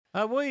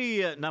Are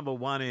we number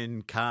one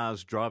in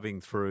cars driving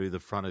through the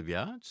front of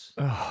yards?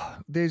 Oh,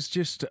 there's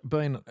just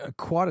been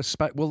quite a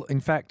space. Well,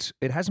 in fact,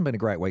 it hasn't been a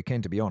great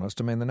weekend, to be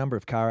honest. I mean, the number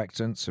of car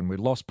accidents and we've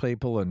lost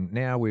people, and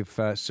now we've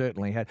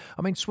certainly had,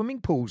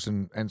 swimming pools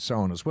and so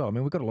on as well. I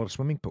mean, we've got a lot of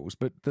swimming pools,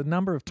 but the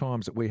number of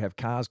times that we have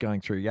cars going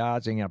through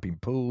yards, ending up in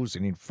pools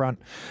and in front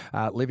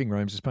living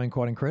rooms has been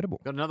quite incredible.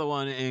 Got another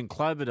one in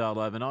Cloverdale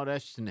overnight.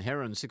 Ashton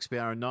Heron,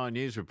 6PR and 9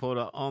 News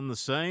reporter on the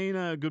scene.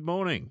 Good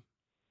morning.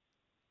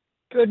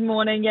 Good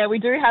morning. Yeah, we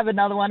do have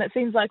another one. It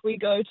seems like we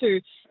go to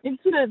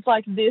incidents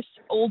like this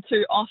all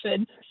too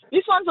often.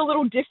 This one's a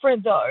little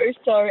different though.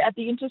 So at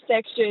the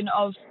intersection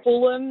of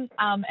Fulham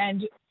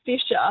and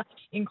Fisher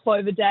in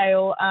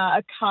Cloverdale,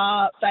 a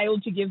car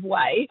failed to give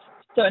way.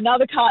 So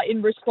another car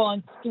in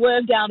response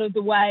swerved out of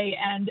the way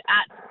and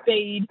at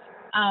speed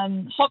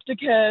hopped a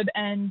curb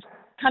and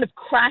kind of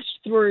crashed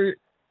through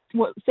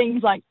what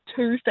seems like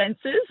two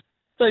fences.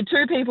 So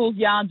two people's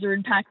yards are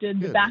impacted,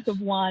 the back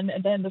of one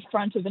and then the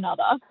front of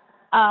another.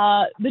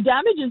 The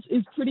damage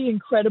is pretty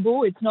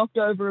incredible. It's knocked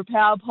over a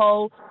power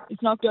pole.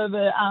 It's knocked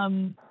over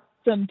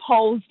some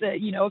poles that,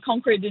 are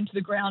concreted into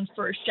the ground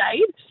for a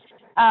shade.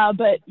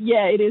 But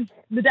yeah,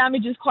 the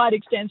damage is quite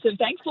extensive.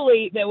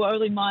 Thankfully, there were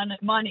only minor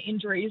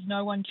injuries.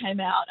 No one came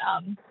out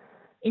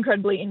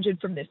incredibly injured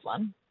from this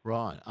one.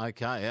 Right.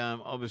 Okay.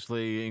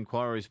 Obviously,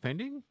 inquiries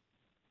pending?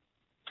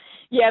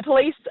 Yeah,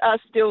 police are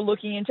still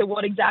looking into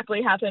what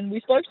exactly happened.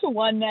 We spoke to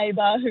one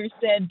neighbour who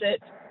said that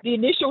the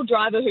initial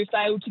driver who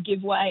failed to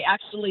give way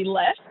actually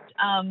left.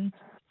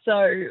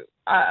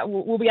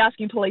 We'll be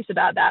asking police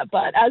about that.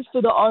 But as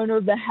for the owner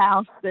of the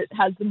house that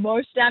has the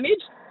most damage,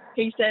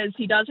 he says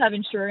he does have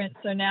insurance,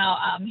 so now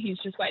he's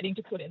just waiting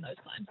to put in those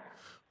claims.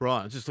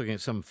 Right, just looking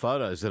at some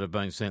photos that have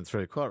been sent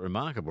through. Quite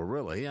remarkable,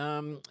 really.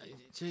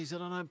 Geez, I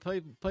don't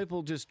know,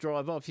 people just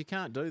drive off. You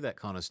can't do that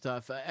kind of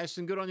stuff.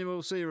 Ashton, good on you.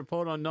 We'll see you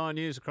report on 9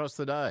 News across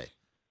the day.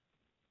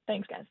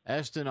 Thanks, guys.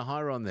 Ashton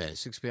Ahiron there,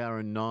 6PR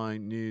and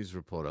 9 News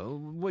reporter.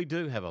 We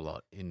do have a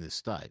lot in this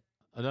state.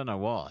 I don't know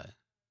why.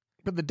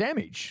 But the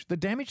damage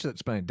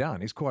that's been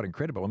done is quite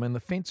incredible. I mean, the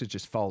fence is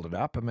just folded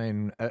up. I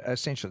mean,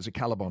 essentially it's a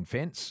Colorbond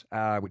fence,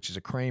 which is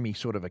a creamy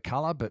sort of a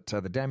colour, but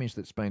the damage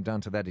that's been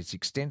done to that is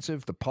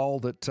extensive. The pole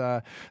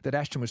that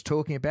Ashton was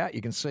talking about,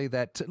 you can see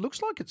that it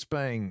looks like it's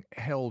being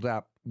held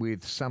up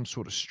with some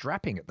sort of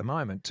strapping at the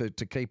moment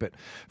to keep it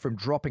from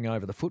dropping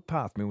over the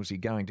footpath, Millsy,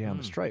 going down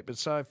the street. But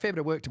so a fair bit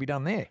of work to be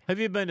done there. Have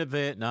you been to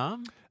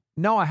Vietnam?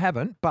 No, I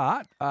haven't,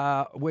 but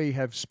we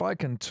have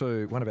spoken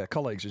to one of our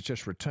colleagues who's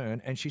just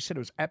returned, and she said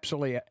it was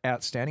absolutely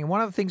outstanding. And one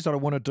of the things that I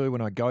want to do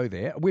when I go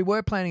there, we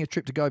were planning a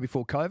trip to go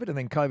before COVID, and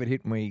then COVID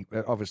hit and we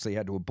obviously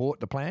had to abort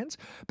the plans,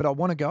 but I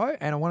want to go,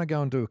 and I want to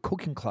go and do a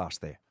cooking class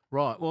there.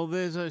 Right. Well,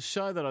 there's a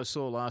show that I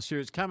saw last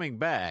year. It's coming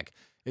back.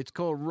 It's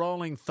called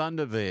Rolling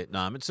Thunder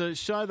Vietnam. It's a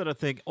show that I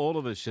think all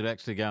of us should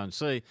actually go and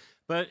see,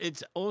 but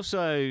it's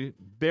also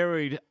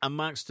buried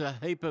amongst a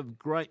heap of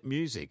great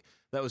music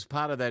that was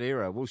part of that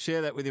era. We'll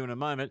share that with you in a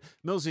moment.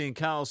 Millsy and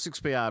Carl,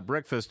 6PR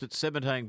Breakfast at 17.